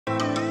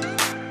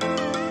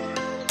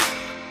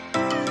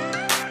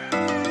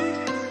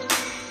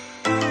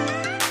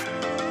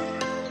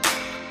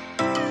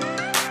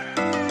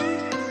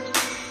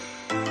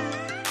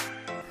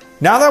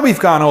Now that we've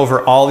gone over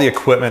all the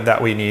equipment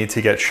that we need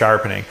to get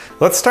sharpening,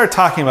 let's start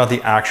talking about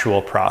the actual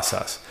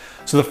process.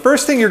 So the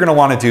first thing you're going to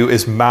want to do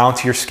is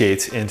mount your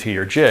skates into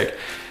your jig.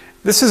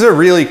 This is a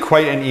really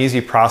quite an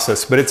easy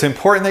process, but it's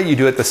important that you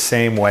do it the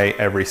same way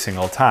every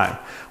single time.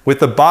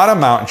 With the bottom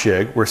mount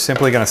jig, we're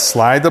simply going to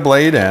slide the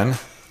blade in,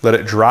 let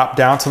it drop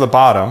down to the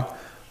bottom,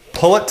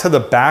 pull it to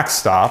the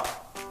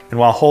backstop, and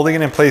while holding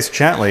it in place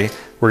gently,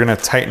 we're going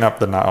to tighten up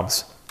the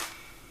knobs.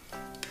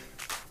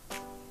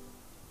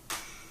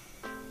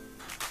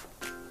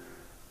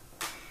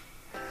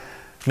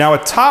 Now a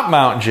top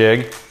mount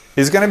jig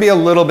is going to be a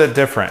little bit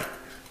different.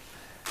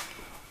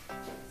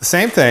 The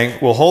same thing,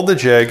 we'll hold the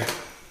jig,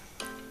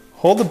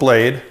 hold the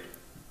blade,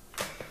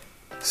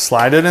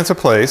 slide it into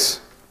place,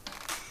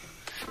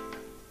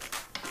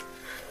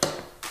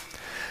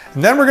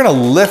 and then we're going to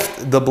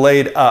lift the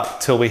blade up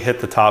till we hit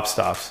the top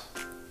stops,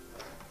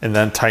 and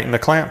then tighten the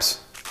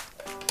clamps.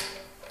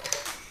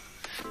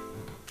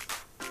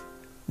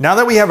 Now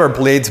that we have our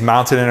blades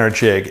mounted in our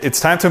jig, it's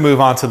time to move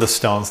on to the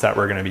stones that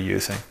we're going to be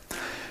using.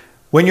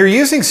 When you're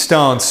using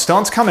stones,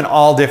 stones come in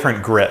all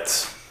different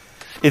grits.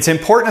 It's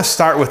important to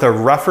start with a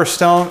rougher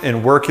stone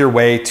and work your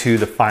way to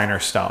the finer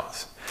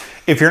stones.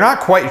 If you're not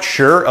quite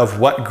sure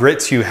of what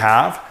grits you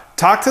have,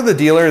 talk to the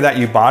dealer that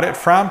you bought it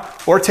from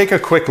or take a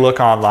quick look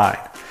online.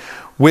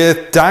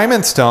 With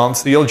diamond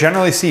stones, you'll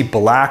generally see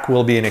black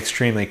will be an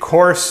extremely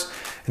coarse,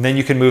 and then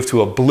you can move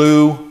to a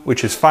blue,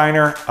 which is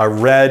finer, a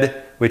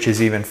red, which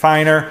is even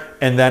finer,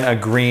 and then a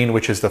green,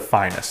 which is the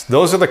finest.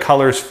 Those are the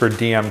colors for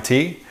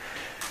DMT.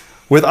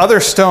 With other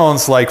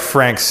stones like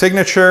Frank's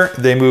Signature,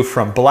 they move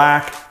from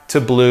black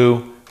to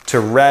blue to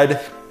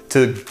red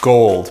to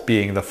gold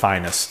being the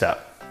finest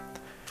step.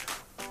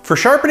 For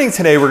sharpening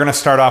today, we're going to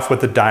start off with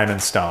the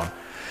diamond stone.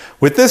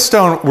 With this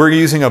stone, we're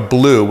using a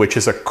blue, which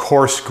is a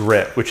coarse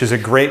grit, which is a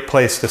great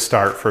place to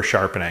start for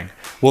sharpening.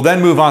 We'll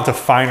then move on to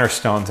finer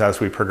stones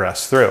as we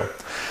progress through.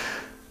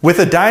 With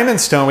a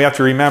diamond stone, we have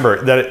to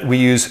remember that we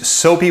use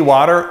soapy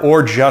water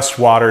or just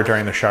water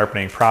during the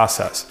sharpening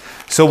process.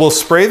 So we'll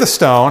spray the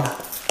stone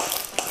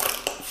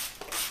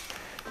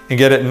and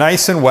get it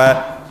nice and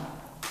wet.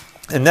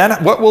 And then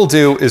what we'll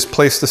do is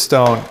place the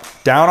stone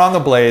down on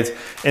the blades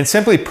and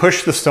simply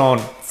push the stone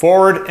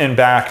forward and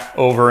back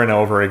over and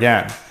over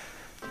again.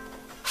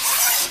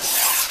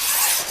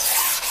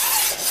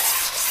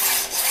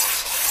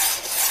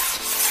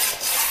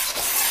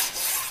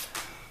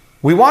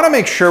 We want to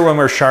make sure when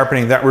we're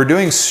sharpening that we're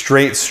doing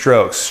straight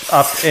strokes,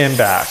 up and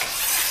back.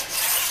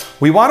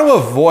 We want to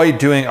avoid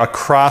doing a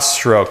cross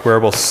stroke where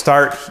we'll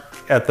start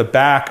at the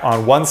back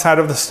on one side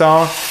of the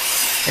stone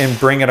and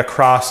bring it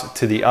across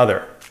to the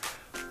other.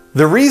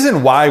 The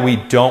reason why we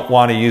don't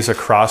want to use a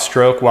cross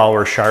stroke while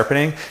we're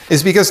sharpening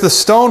is because the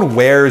stone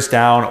wears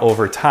down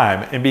over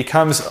time and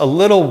becomes a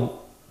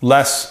little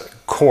less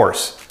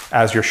coarse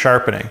as you're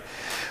sharpening.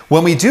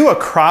 When we do a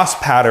cross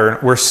pattern,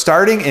 we're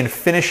starting and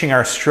finishing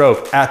our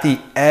stroke at the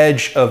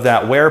edge of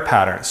that wear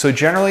pattern. So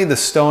generally the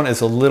stone is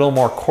a little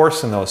more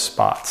coarse in those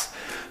spots.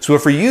 So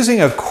if we're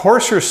using a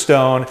coarser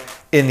stone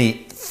in the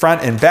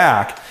front and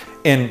back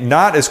and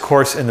not as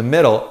coarse in the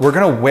middle, we're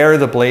going to wear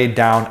the blade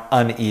down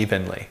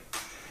unevenly.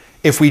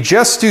 If we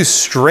just do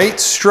straight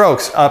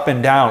strokes up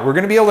and down, we're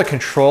going to be able to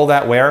control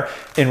that wear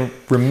and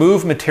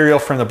remove material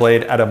from the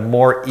blade at a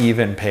more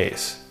even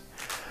pace.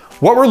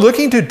 What we're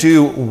looking to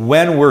do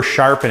when we're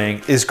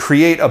sharpening is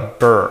create a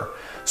burr.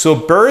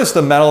 So a burr is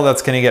the metal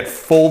that's going to get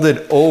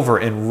folded over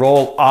and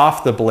roll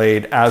off the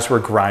blade as we're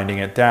grinding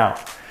it down.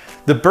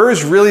 The burr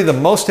is really the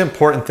most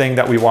important thing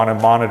that we want to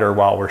monitor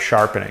while we're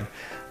sharpening.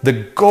 The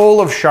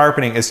goal of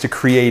sharpening is to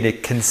create a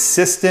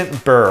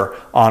consistent burr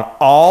on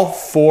all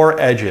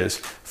four edges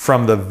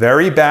from the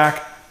very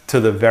back to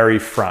the very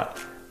front.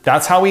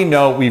 That's how we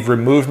know we've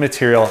removed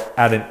material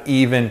at an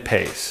even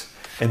pace.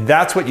 And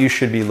that's what you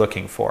should be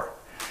looking for.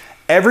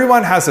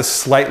 Everyone has a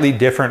slightly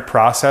different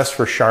process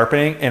for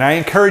sharpening, and I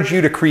encourage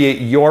you to create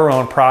your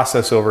own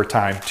process over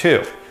time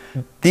too.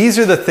 These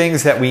are the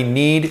things that we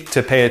need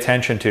to pay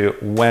attention to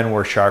when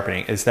we're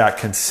sharpening, is that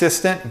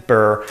consistent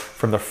burr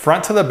from the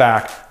front to the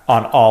back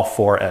on all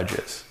four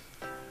edges.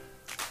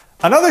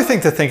 Another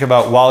thing to think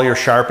about while you're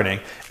sharpening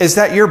is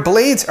that your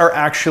blades are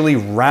actually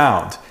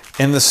round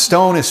and the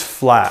stone is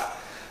flat.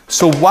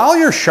 So while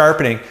you're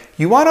sharpening,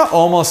 you want to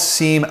almost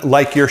seem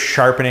like you're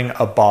sharpening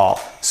a ball.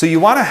 So you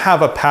want to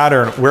have a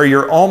pattern where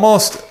you're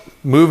almost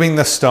moving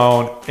the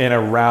stone in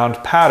a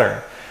round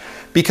pattern,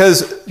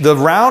 because the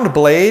round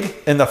blade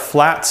and the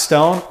flat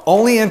stone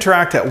only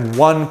interact at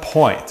one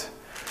point.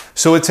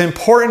 So it's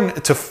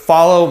important to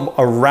follow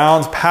a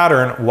round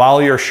pattern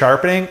while you're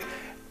sharpening.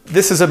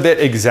 This is a bit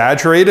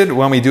exaggerated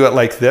when we do it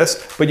like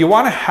this, but you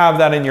want to have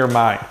that in your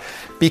mind.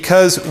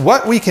 Because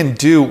what we can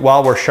do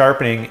while we're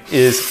sharpening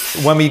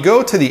is when we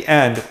go to the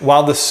end,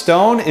 while the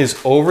stone is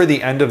over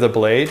the end of the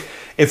blade,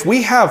 if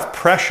we have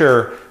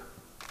pressure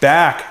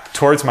back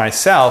towards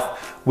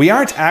myself, we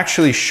aren't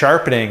actually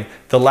sharpening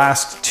the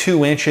last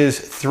 2 inches,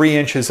 3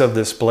 inches of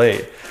this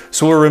blade.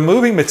 So we're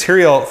removing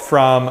material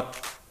from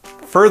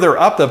further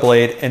up the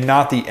blade and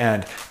not the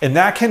end. And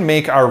that can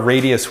make our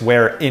radius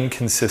wear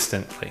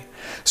inconsistently.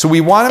 So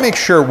we want to make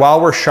sure while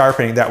we're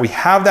sharpening that we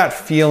have that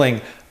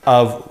feeling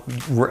of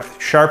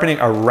sharpening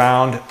a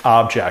round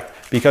object,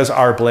 because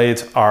our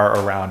blades are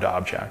a round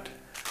object.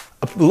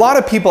 A lot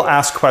of people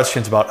ask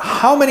questions about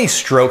how many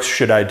strokes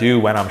should I do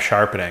when I'm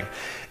sharpening?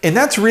 And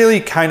that's really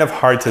kind of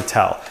hard to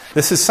tell.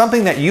 This is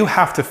something that you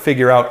have to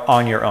figure out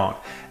on your own.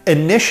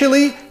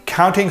 Initially,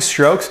 counting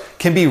strokes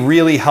can be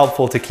really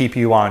helpful to keep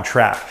you on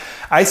track.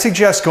 I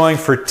suggest going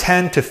for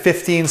 10 to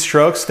 15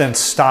 strokes, then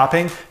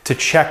stopping to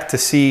check to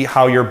see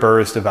how your burr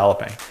is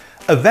developing.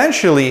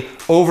 Eventually,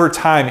 over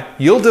time,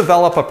 you'll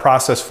develop a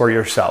process for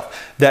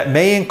yourself that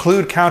may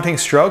include counting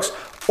strokes,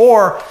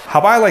 or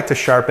how I like to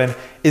sharpen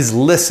is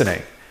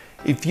listening.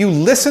 If you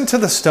listen to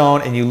the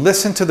stone and you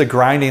listen to the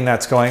grinding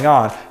that's going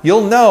on,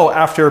 you'll know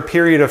after a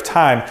period of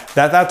time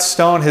that that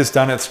stone has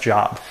done its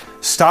job.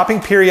 Stopping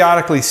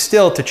periodically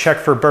still to check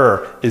for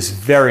burr is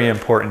very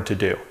important to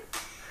do.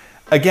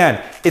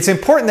 Again, it's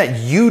important that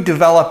you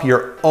develop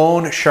your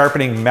own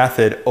sharpening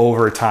method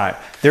over time.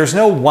 There's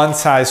no one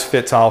size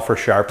fits all for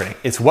sharpening.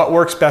 It's what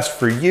works best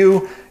for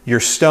you, your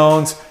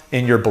stones,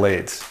 and your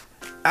blades.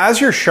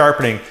 As you're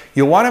sharpening,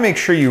 you'll want to make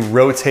sure you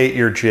rotate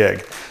your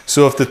jig.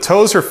 So if the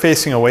toes are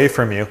facing away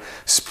from you,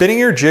 spinning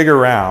your jig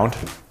around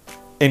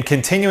and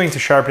continuing to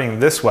sharpening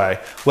this way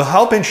will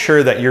help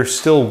ensure that you're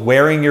still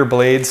wearing your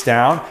blades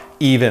down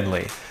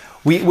evenly.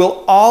 We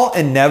will all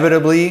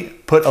inevitably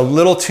put a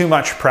little too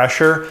much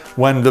pressure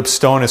when the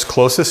stone is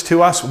closest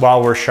to us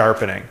while we're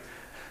sharpening.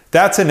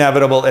 That's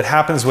inevitable, it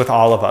happens with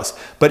all of us.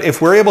 But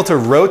if we're able to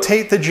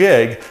rotate the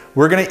jig,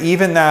 we're gonna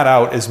even that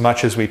out as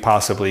much as we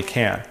possibly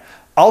can.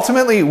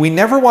 Ultimately, we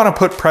never want to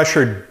put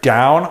pressure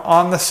down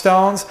on the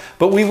stones,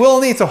 but we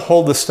will need to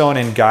hold the stone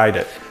and guide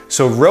it.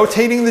 So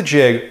rotating the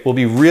jig will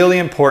be really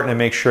important to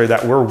make sure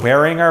that we're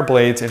wearing our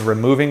blades and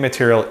removing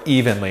material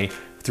evenly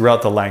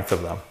throughout the length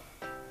of them.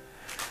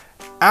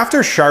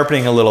 After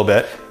sharpening a little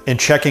bit and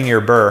checking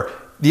your burr,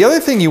 the other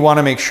thing you want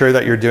to make sure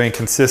that you're doing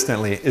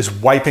consistently is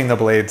wiping the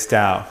blades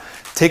down.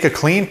 Take a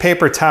clean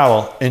paper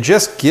towel and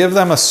just give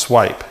them a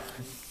swipe.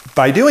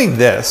 By doing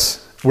this,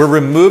 we're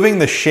removing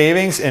the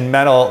shavings and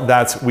metal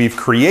that we've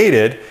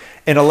created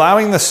and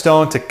allowing the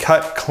stone to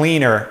cut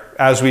cleaner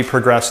as we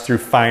progress through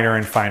finer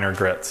and finer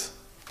grits.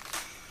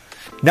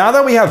 Now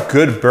that we have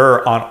good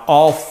burr on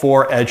all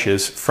four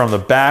edges from the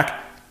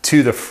back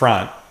to the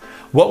front,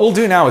 what we'll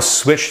do now is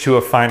switch to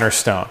a finer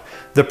stone.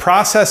 The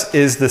process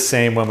is the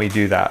same when we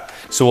do that.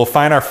 So we'll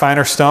find our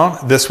finer stone.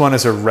 This one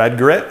is a red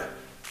grit.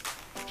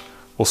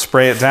 We'll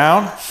spray it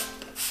down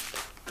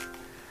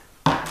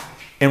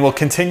and we'll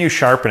continue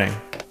sharpening.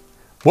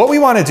 What we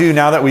want to do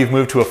now that we've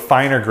moved to a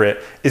finer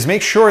grit is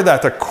make sure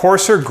that the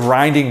coarser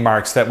grinding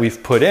marks that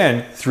we've put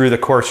in through the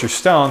coarser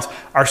stones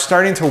are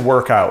starting to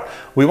work out.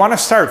 We want to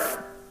start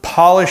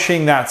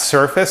polishing that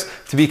surface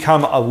to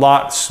become a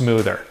lot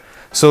smoother.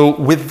 So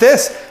with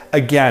this,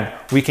 again,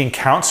 we can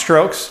count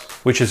strokes,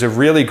 which is a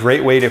really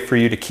great way for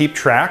you to keep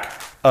track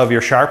of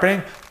your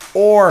sharpening,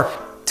 or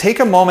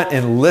take a moment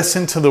and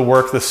listen to the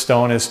work the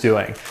stone is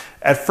doing.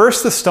 At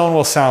first, the stone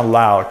will sound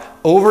loud.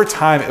 Over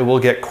time, it will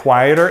get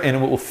quieter and it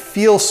will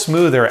feel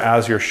smoother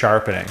as you're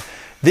sharpening.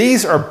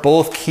 These are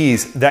both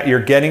keys that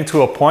you're getting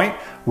to a point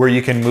where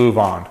you can move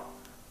on.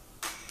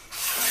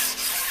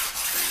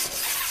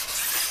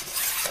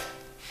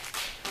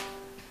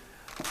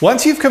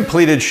 Once you've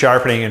completed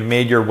sharpening and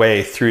made your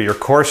way through your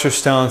coarser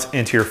stones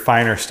into your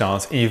finer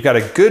stones, and you've got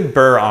a good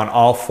burr on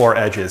all four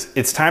edges,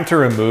 it's time to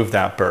remove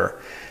that burr.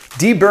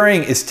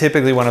 Deburring is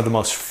typically one of the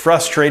most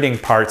frustrating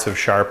parts of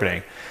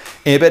sharpening.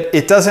 But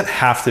it doesn't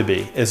have to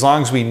be, as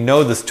long as we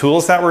know the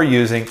tools that we're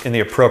using and the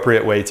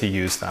appropriate way to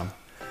use them.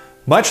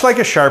 Much like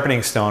a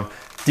sharpening stone,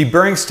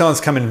 deburring stones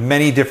come in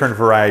many different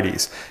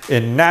varieties,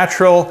 in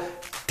natural,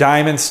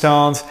 diamond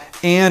stones,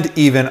 and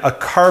even a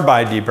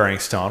carbide deburring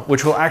stone,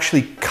 which will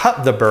actually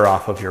cut the burr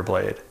off of your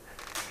blade.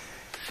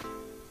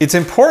 It's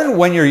important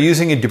when you're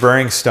using a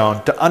deburring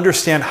stone to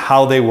understand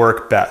how they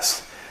work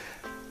best.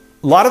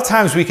 A lot of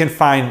times we can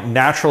find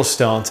natural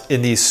stones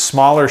in these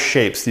smaller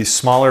shapes, these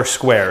smaller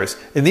squares,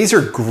 and these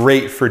are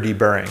great for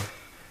deburring.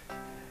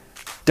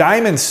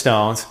 Diamond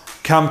stones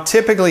come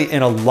typically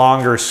in a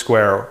longer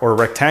square or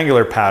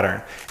rectangular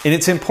pattern, and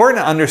it's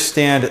important to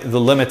understand the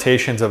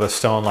limitations of a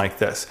stone like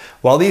this.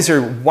 While these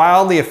are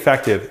wildly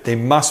effective, they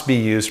must be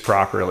used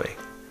properly.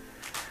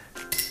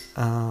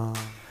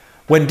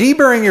 When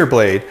deburring your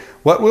blade,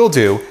 what we'll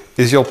do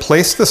is you'll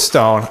place the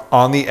stone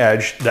on the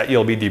edge that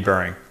you'll be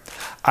deburring.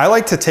 I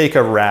like to take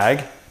a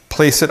rag,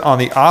 place it on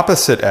the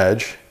opposite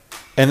edge,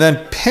 and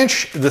then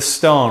pinch the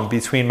stone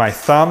between my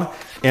thumb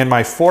and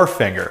my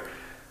forefinger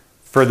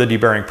for the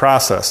deburring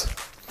process.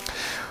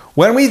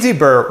 When we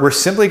deburr, we're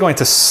simply going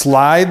to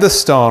slide the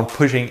stone,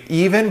 pushing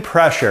even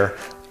pressure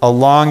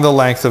along the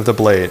length of the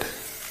blade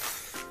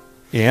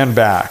and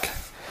back.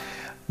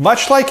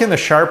 Much like in the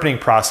sharpening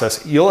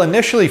process, you'll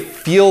initially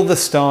feel the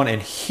stone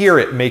and hear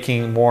it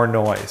making more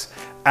noise.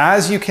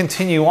 As you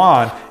continue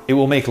on, it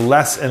will make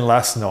less and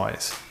less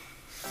noise.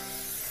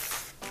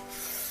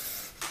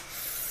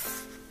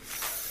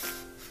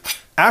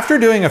 After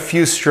doing a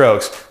few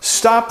strokes,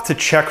 stop to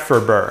check for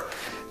burr.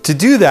 To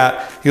do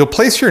that, you'll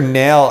place your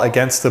nail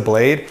against the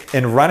blade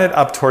and run it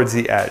up towards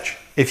the edge.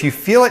 If you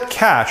feel it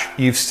catch,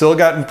 you've still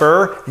gotten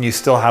burr and you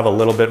still have a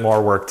little bit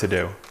more work to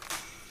do.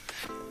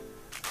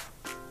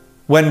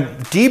 When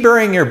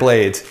deburring your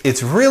blades,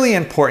 it's really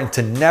important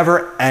to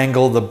never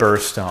angle the burr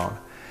stone.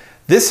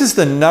 This is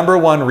the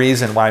 #1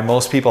 reason why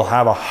most people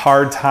have a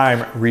hard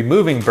time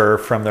removing burr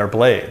from their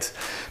blades.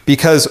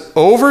 Because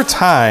over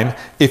time,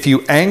 if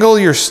you angle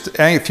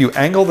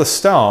the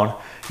stone,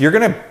 you're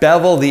gonna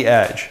bevel the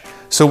edge.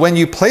 So when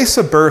you place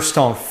a burr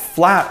stone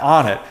flat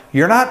on it,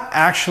 you're not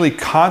actually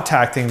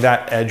contacting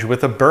that edge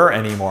with a burr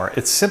anymore.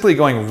 It's simply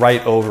going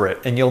right over it,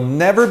 and you'll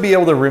never be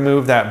able to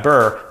remove that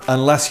burr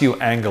unless you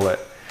angle it.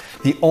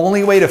 The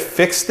only way to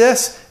fix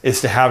this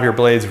is to have your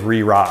blades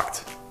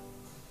re-rocked.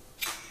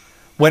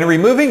 When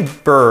removing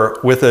burr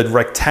with a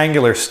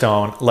rectangular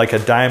stone, like a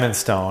diamond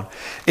stone,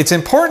 it's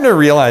important to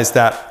realize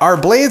that our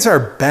blades are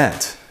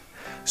bent.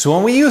 So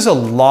when we use a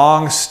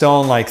long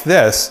stone like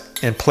this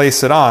and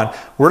place it on,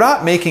 we're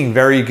not making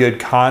very good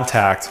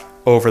contact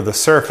over the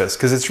surface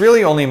because it's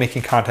really only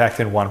making contact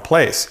in one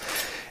place.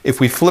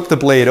 If we flip the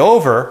blade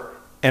over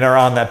and are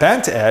on that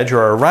bent edge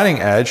or a running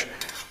edge,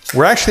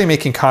 we're actually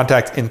making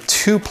contact in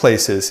 2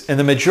 places, and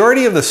the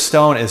majority of the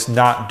stone is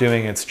not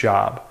doing its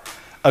job.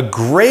 A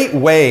great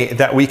way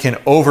that we can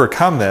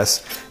overcome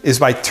this is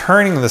by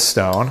turning the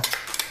stone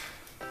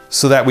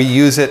so that we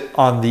use it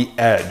on the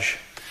edge.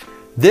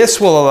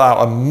 This will allow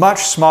a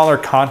much smaller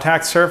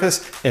contact surface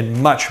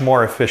and much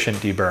more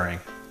efficient deburring.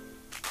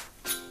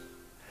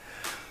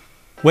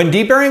 When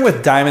deburring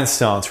with diamond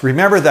stones,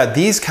 remember that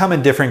these come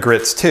in different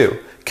grits too.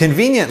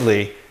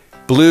 Conveniently,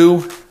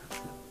 blue,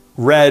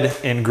 red,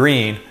 and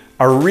green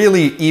are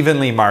really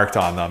evenly marked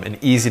on them and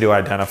easy to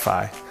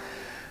identify.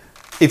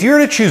 If you were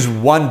to choose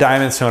one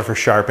diamond stone for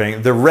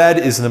sharpening, the red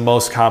is the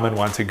most common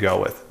one to go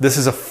with. This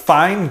is a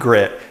fine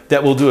grit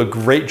that will do a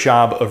great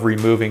job of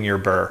removing your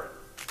burr.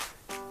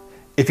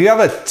 If you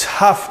have a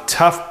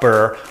tough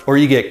burr, or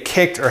you get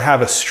kicked or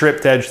have a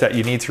stripped edge that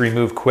you need to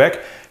remove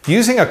quick,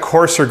 using a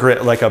coarser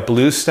grit like a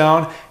blue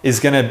stone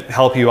is gonna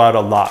help you out a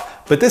lot.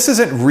 But this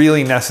isn't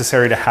really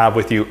necessary to have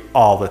with you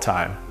all the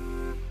time.